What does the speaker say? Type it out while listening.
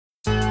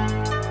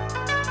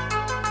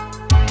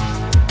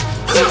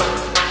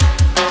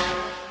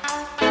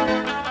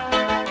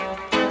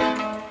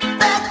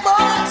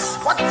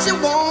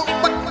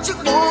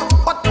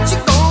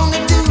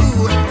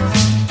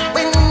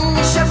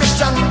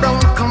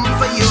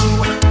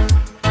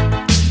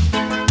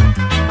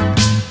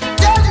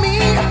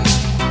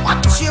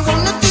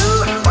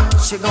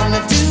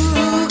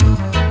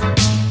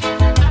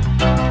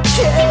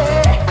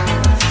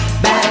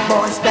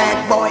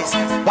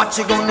what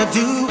you gonna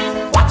do?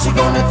 What you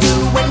gonna do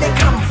when they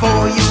come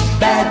for you?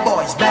 Bad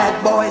boys,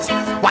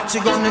 what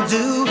you gonna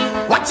do?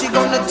 What you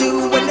gonna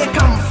do when they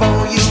come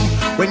for you?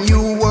 When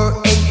you were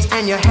 8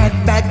 and you had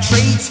bad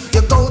traits,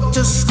 you go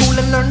to school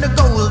and learn the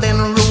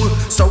golden rule.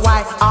 So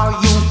why are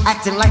you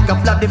acting like a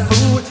bloody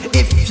fool?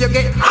 If you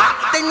get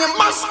hot, then you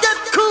must get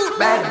cool.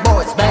 Bad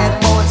boys,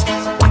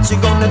 what you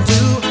gonna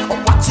do? Or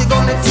what you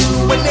gonna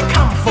do when they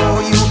come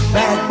for you?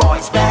 Bad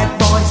boys,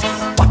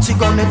 what you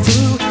gonna do?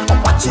 Or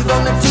what you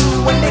gonna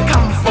do when they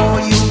come for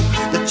you?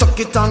 You chuck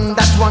it on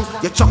that one,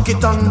 you chuck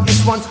it on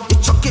this one, you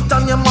chuck it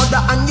on your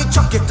mother and you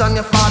chuck it on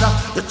your father,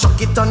 you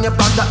chuck it on your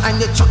brother and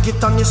you chuck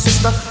it on your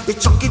sister, you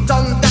chuck it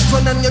on that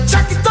one and you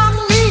chuck it on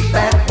me.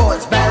 Bad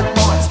boys,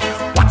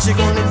 what you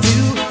gonna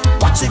do?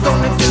 What you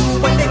gonna do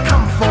when they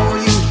come for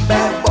you?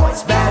 Bad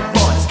boys,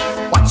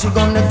 what you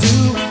gonna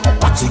do?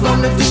 What you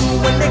gonna do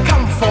when they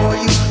come for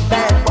you?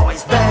 Bad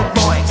boys,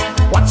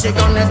 what you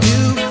gonna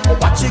do?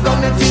 What you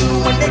gonna do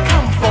when they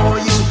come for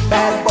you?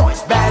 Bad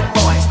boys,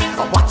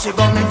 what you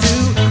gonna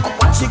do?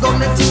 What you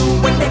gonna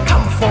do when they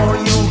come for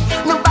you?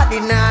 Nobody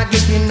now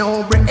give you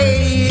no break.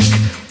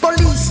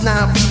 Police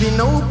now give you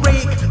no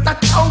break.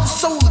 That old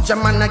soldier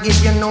man I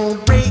give you no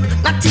break.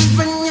 Not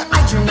even your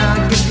eyes now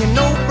give you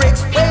no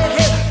breaks. Hey,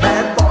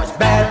 bad boys,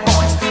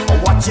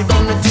 what you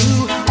gonna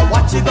do?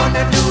 What you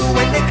gonna do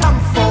when they come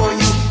for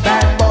you?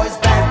 Bad boys,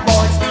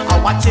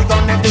 what you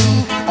gonna do?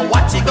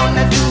 What you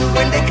gonna do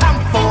when they come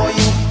for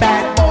you?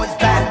 Bad boys,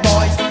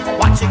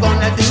 what you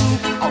gonna do?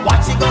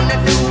 What you gonna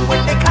do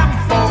when they come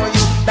for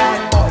you? Bad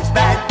boys,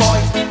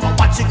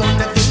 what you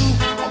gonna do?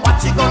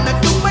 What you gonna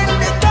do when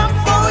they come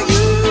for you?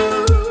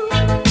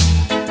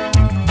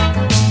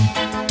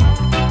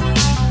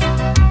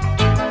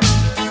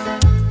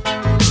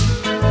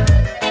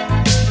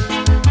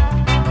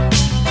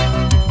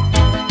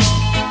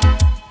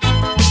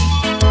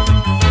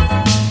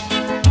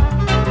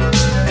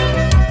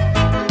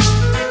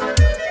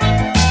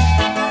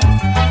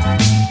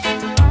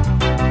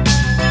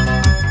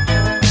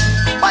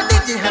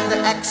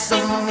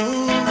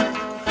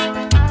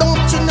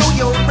 Don't you know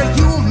you're a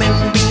human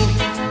being,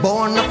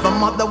 born of a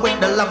mother with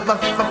the love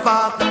of a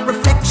father?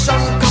 Reflection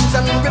comes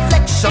and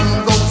reflection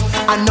goes.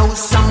 I know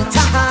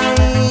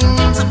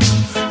sometimes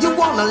you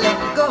wanna let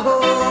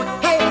go.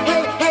 Hey,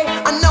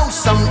 I know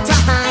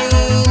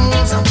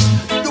sometimes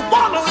you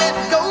wanna let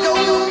go.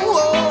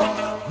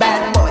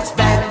 Bad boys,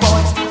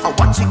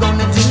 what you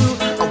gonna do?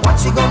 What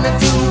you gonna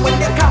do when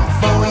they come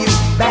for you?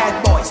 Bad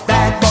boys,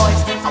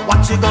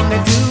 what you gonna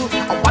do?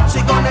 What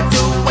you gonna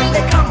do when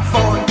they come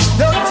for you?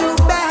 You're too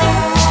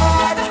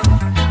bad,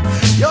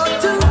 you're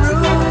too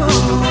rude,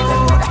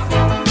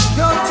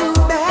 you're too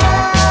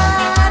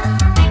bad,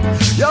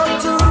 you're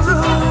too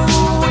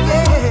rude,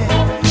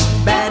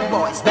 yeah. Bad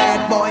boys,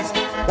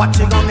 what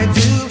you gonna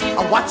do?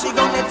 What you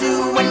gonna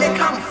do when they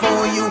come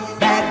for you?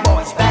 Bad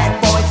boys,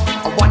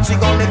 what you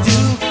gonna do?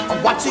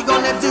 What you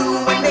gonna do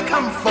when they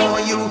come for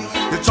you?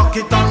 You chuck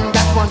it on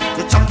that one,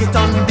 you chuck it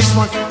on this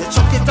one, you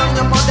chuck it on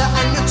your mother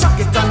and you chuck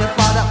it on your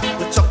father,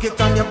 you chuck it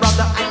on your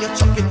brother and you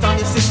chuck it on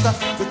your sister,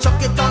 you chuck